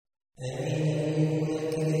Kyrie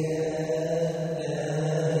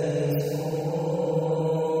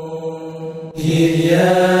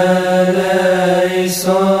eleison,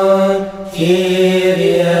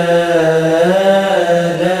 Kyrie eleison.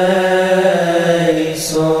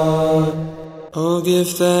 Oh, give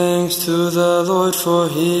thanks to the Lord, for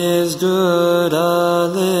He is good.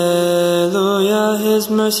 Alleluia, His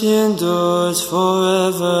mercy endures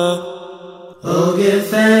forever. Oh, give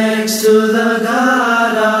thanks to the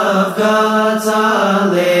God of gods.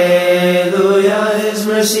 Alleluia, His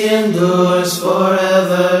mercy endures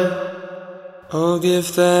forever. Oh, give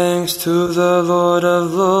thanks to the Lord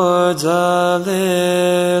of lords. Alleluia,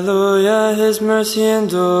 His mercy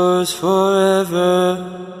endures forever.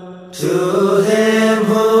 To Him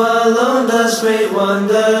who alone does great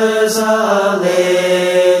wonders.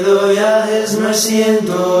 Alleluia, His mercy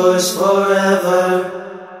endures forever.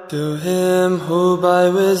 To Him who by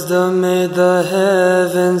wisdom made the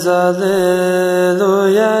heavens.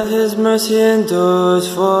 Alleluia, His mercy endures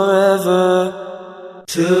forever.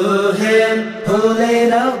 To Him who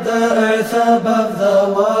laid out the earth above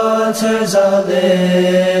the waters.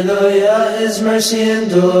 Alleluia, His mercy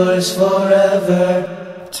endures forever.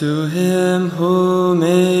 To Him who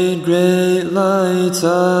made great lights.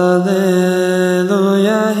 Alleluia,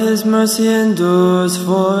 His mercy endures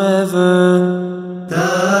forever.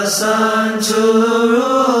 The sun to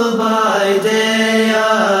rule by day.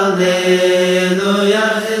 Alleluia,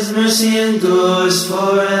 His mercy endures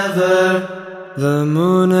forever. The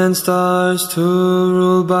moon and stars to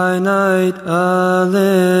rule by night.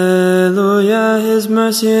 Alleluia, His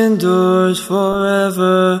mercy endures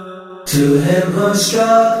forever. To Him who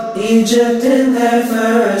struck Egypt in their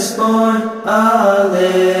firstborn.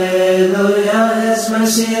 Alleluia, His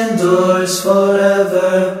mercy endures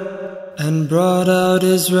forever. And brought out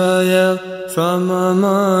Israel from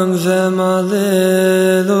among them.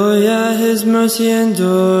 Alleluia, His mercy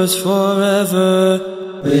endures forever.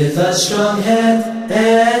 With a strong hand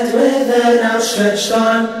and with an outstretched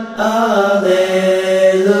arm. Alleluia,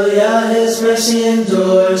 His mercy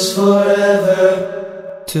endures forever.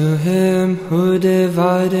 To Him who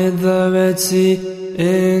divided the Red Sea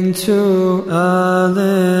in two.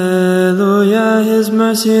 Alleluia, His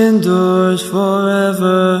mercy endures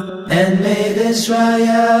forever. And made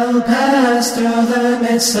Israel pass through the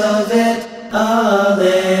midst of it.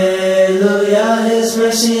 Alleluia, His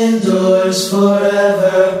mercy endures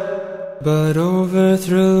forever. But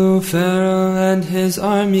overthrew Pharaoh and his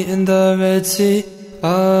army in the Red Sea.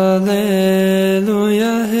 Alleluia,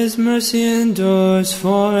 His mercy endures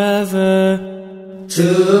forever.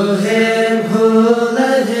 To Him who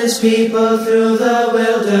led His people through the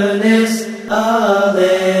wilderness.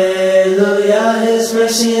 Alleluia, His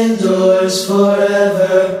mercy endures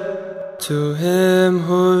forever. To Him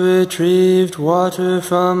who retrieved water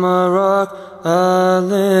from a rock.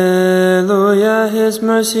 Alleluia, His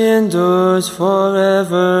mercy endures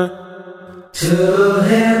forever. To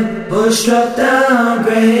Him who struck down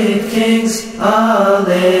great kings.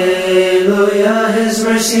 Alleluia, His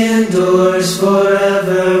mercy endures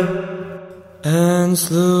forever. And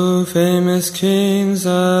slew famous kings.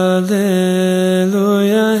 Alleluia,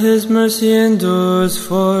 His mercy endures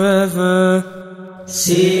forever.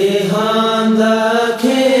 Sihon, the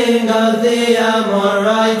king of the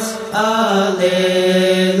Amorites. Alleluia,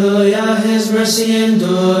 His mercy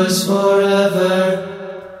endures forever.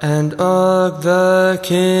 And Og, the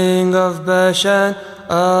king of Bashan.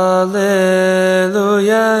 Alleluia,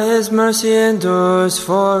 His mercy endures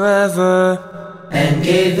forever. And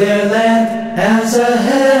gave their land as a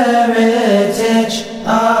heritage.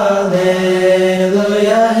 Alleluia,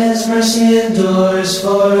 His mercy endures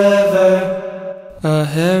forever. A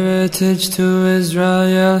heritage to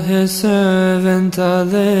Israel, His servant.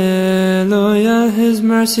 Alleluia, His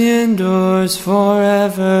mercy endures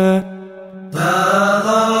forever. The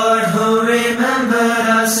Lord who remembered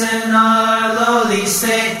us in our lowly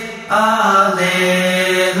state. Alleluia,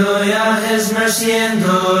 His mercy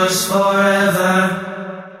endures forever.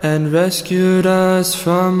 And rescued us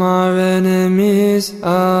from our enemies.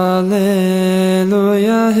 Alleluia,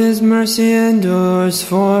 His mercy endures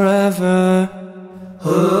forever.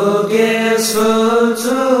 Who gives food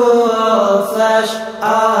to all flesh.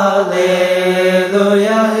 Alleluia,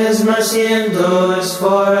 His mercy endures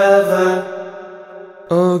forever.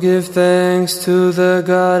 Oh, give thanks to the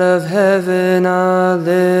God of heaven.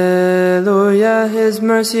 Alleluia, His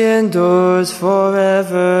mercy endures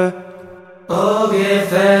forever. Oh, give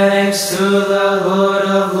thanks to the Lord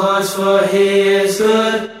of lords, for He is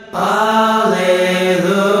good.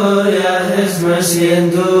 Alleluia, His mercy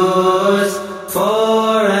endures